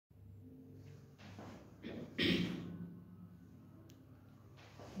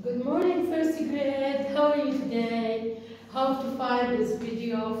Good morning, first grade. How are you today? How to find this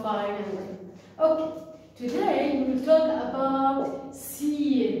video finally? Okay, today we will talk about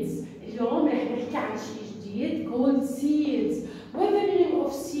seeds. اليوم رح نحكي عن شيء جديد called seeds. What the meaning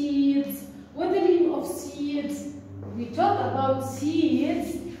of seeds? What the meaning of seeds? We talk about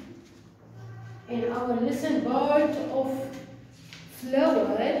seeds in our lesson part of flower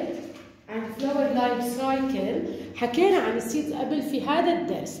and flower life cycle. حكينا عن السيدز قبل في هذا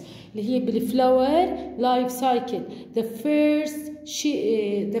الدرس اللي هي بالفلاور لايف سايكل. The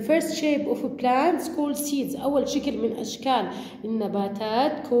first shape of a plant is called seeds. أول شكل من أشكال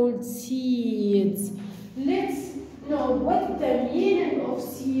النباتات called seeds. Let's know what the meaning of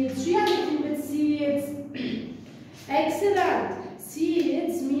seeds. شو يعني كلمة seeds؟ Excellent.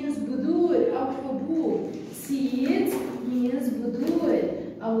 Seeds means بذور أو حبوب. Seeds means بذور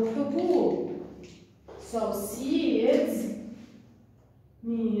أو حبوب. So seeds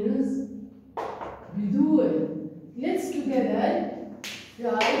means بذور. Let's together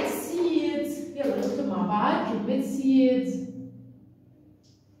write seeds. يلا نكتب مع بعض كلمة seeds.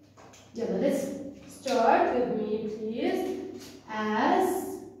 يلا let's start with me please.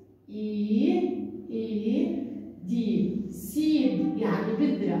 S-E-E-D seed يعني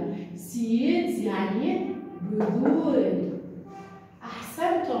بذرة. seeds يعني بذور.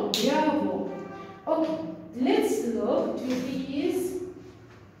 أحسنتم برافو. Okay, let's look to these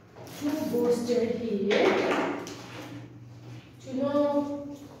two posters here to know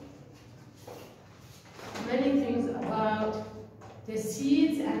many things about the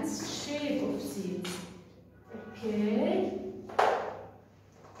seeds and shape of seeds. Okay,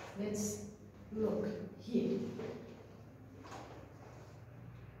 let's look here.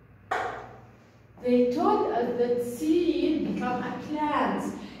 They told us that seed become a plant.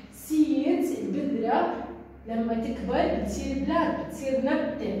 Seeds البذرة لما تكبر بتصير plant بتصير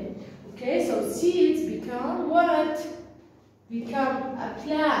نبتة. Okay, so seeds become what? Become a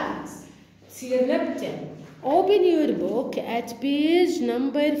plant. بتصير نبتة. Open your book at page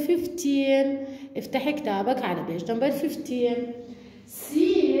number 15. افتح كتابك على page number 15.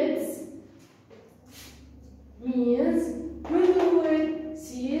 Seeds means بذور.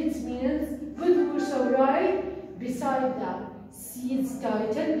 Seeds means بذور. So write beside that. Seeds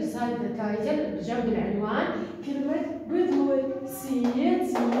title beside the title بجنب العنوان كلمة بذور.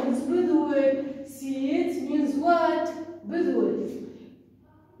 Seeds means بذور. Seeds means what? بذور.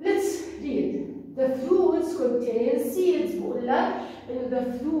 Let's read. The fruits contain seeds. بقول لك إنه the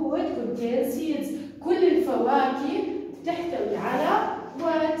fruit contains seeds. كل الفواكه تحتوي على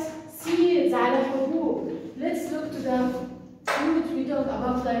what? Seeds على حبوب. Let's look to the fruit we talk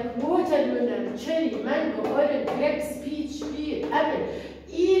about like watermelon, cherry, mango, orange, grapes, peach, pear, apple.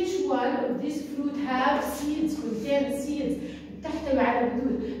 Each one of these fruit have seeds, contain seeds. تحتوي على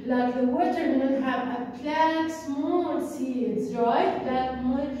بذور. Like the watermelon have a black small seeds, right?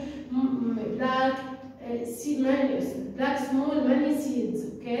 Black small many seeds,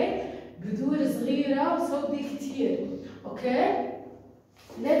 okay? بذور صغيرة وصوبة كتير, okay?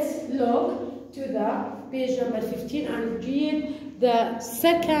 Let's look to the page number 15 and read the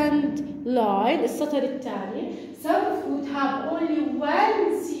second line. السطر الثاني. Some fruit have only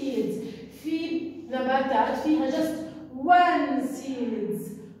one seeds. في نباتات فيها just one seeds.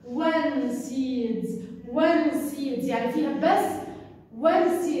 يعني فيها بس one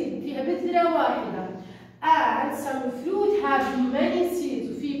seed. فيها بذرة واحدة. And some fruit have many seeds.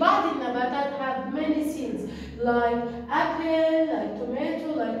 وفي بعض النباتات have many seeds. Like apple, like tomato,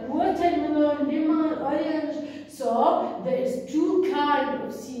 like watermelon, lemon, orange. So there is two kinds of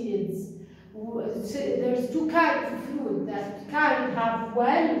seeds. There's two kinds of fruit. That kind have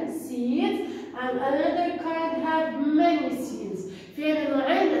one seed and another kind have many seeds. في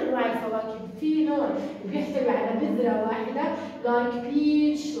نوعين من أنواع الفواكه. في نوع بيحتوي على بذرة واحدة like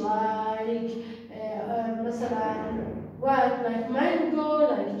peach, like مثلا what, like mango,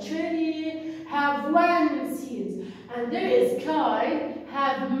 like cherry, have one seeds. And there is kind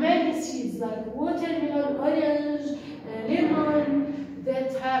have many seeds like watermelon, orange, lemon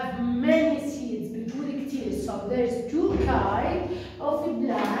that have many seeds. بذور كتير. So there's two kinds of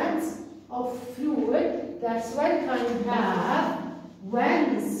plants of fruit. That's one kind have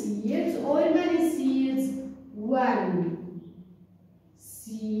one seeds or many seeds. One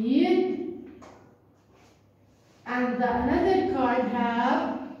seed. And the another kind have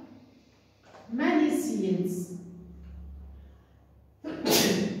many seeds.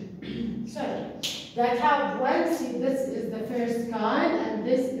 Sorry, that have one seed. This is the first kind, and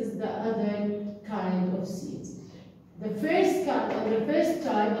this is the other kind of seeds. The first kind or the first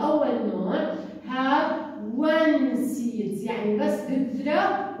type, أول نوع, have one seeds. يعني بس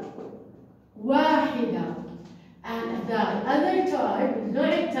بذرة واحدة. And the other type, النوع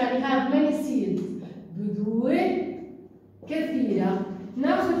الثاني have many seeds. بذور كثيرة.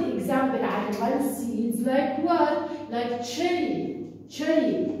 ناخذ example على one seeds like what? Like cherry.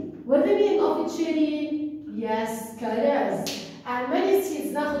 Cherry. What the meaning of cherry? Yes, colors. And many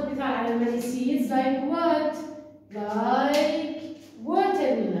seeds. ناخذ مثال على many seeds like what? Like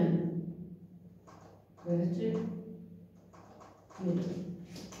watermelon. Watermelon.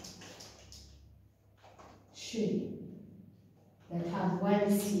 Cherry. That have one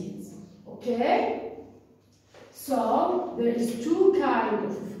seeds. Okay? So there is two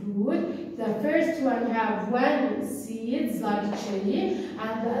kinds of fruit. The first one have one seeds like cherry,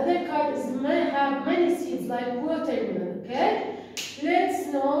 and the other kind is have many seeds like watermelon. Okay? Let's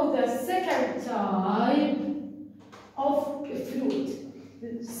know the second type of fruit.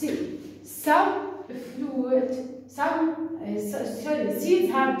 See, some fruit,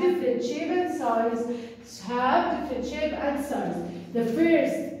 seeds have different shape and size. The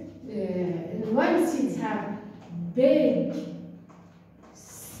first one seeds have big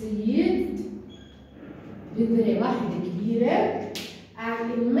seed بذرة واحدة كبيرة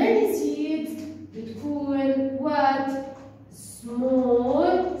and in many seeds بتكون what?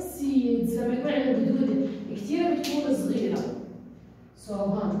 Small seeds. لما يكون عندنا بذور كثيرة بتكون صغيرة. So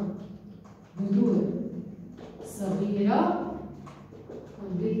بذور صغيرة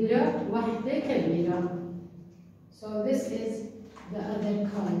وبذرة واحدة كبيرة. So this is the other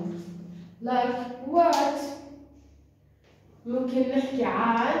kind. Like what? ممكن نحكي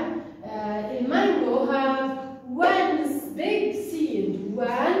عن المانجو have one big seed.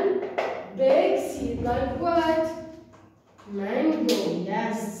 One big seed. Like what? Mango.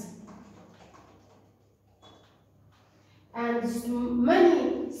 Yes. And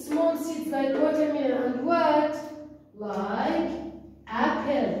many small seeds like watermelon and what? Like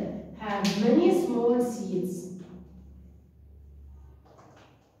apple have many small seeds.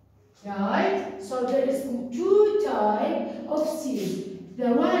 Right? So there is two types of seeds. The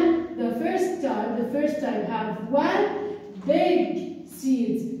first type have one big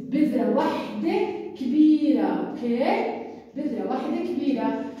seeds. بذرة واحدة كبيرة. Okay? بذرة واحدة كبيرة.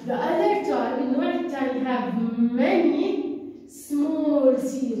 The other type, النوع الثاني have many small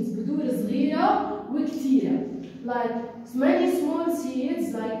seeds. بذور صغيرة وكثيرة. Like many small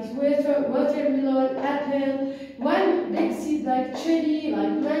seeds like watermelon, apple, one big seed like cherry,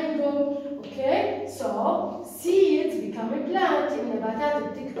 like mango. Okay, so seeds become a plant. النباتات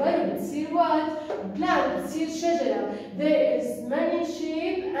بتكبر بتصير what? Plant بتصير شجرة. There is many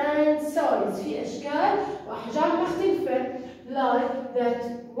shape and size. في أشكال وأحجام مختلفة. Like that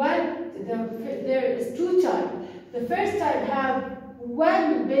one, there is two types. The first type have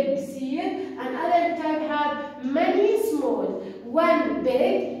one big seed and other type have many small. One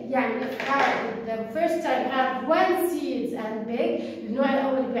big يعني the first type have one seeds and big. النوع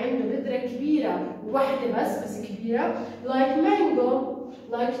الأول بيبقى عنده بذرة كبيرة وواحدة بس كبيرة. Like mango,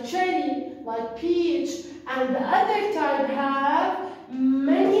 like cherry, like peach. And the other type have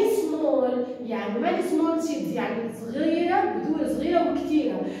many small يعني many small seeds يعني صغيرة بذور صغيرة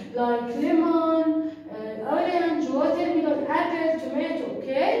وكثيرة. Like lemon, orange, watermelon, apple, tomato.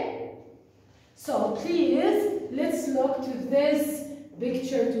 Okay? So please let's look to this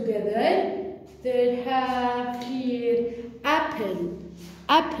picture together. They have here apple.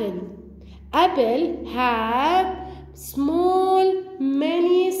 Apple have small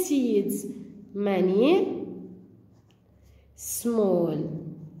many seeds. Many small.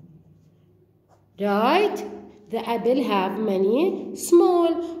 Right? The apple have many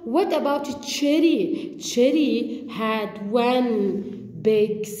small. What about cherry? Cherry had one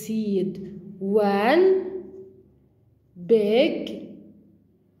big seed. One big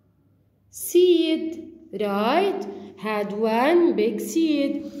seed, right? Had one big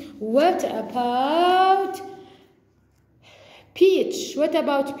seed. What about peach? What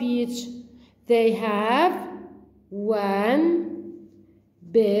about peach? They have one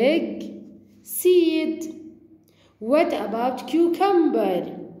big seed. What about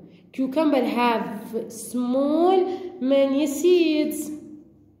cucumber? Cucumber have small many seeds.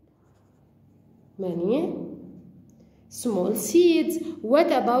 Many small seeds.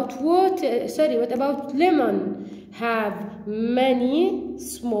 What about what about lemon? Have many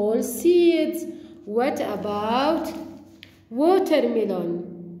small seeds. What about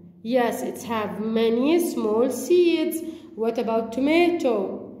watermelon? Yes, it have many small seeds. What about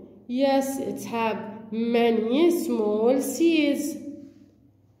tomato? Yes, it have many small seeds.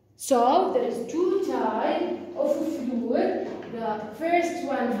 So there is two types of fruit. The first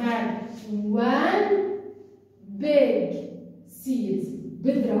one had one big seeds.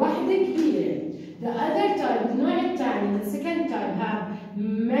 بذرة واحدة كبيرة. The other type النوع الثاني the second type have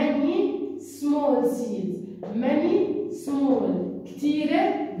many small seeds. many small كثيرة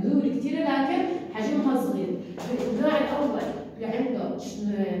بذور كثيرة لكن حجمها صغير. النوع الأول عنده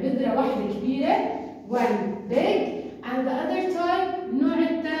بذرة واحدة كبيرة one big and the other type النوع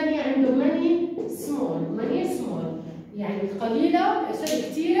الثاني عنده many small يعني قليلة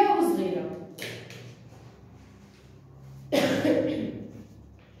كثيرة وصغيرة.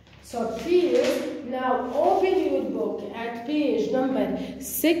 So please now open your book at page number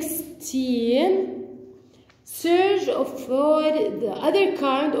 16. Search for the other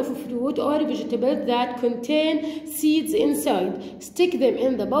kind of fruit or vegetable that contain seeds inside. Stick them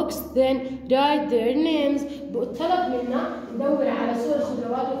in the box, then write their names. طلب منا ندور على صور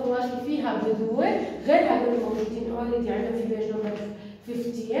خضروات وفواكه فيها بذور غير هذول الموجودين already عندنا في page number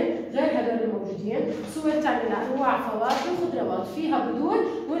 15 غير هذول الموجودين. صور ثانية لأنواع فواكه وخضروات فيها بذور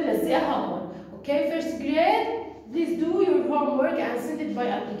ونلزقها هون. Okay, first grade. Please do your homework and send it by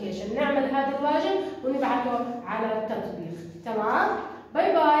application. نعمل هذا الواجب ونبعته على التطبيق. تمام؟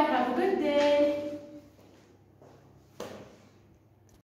 باي باي. Have a good day.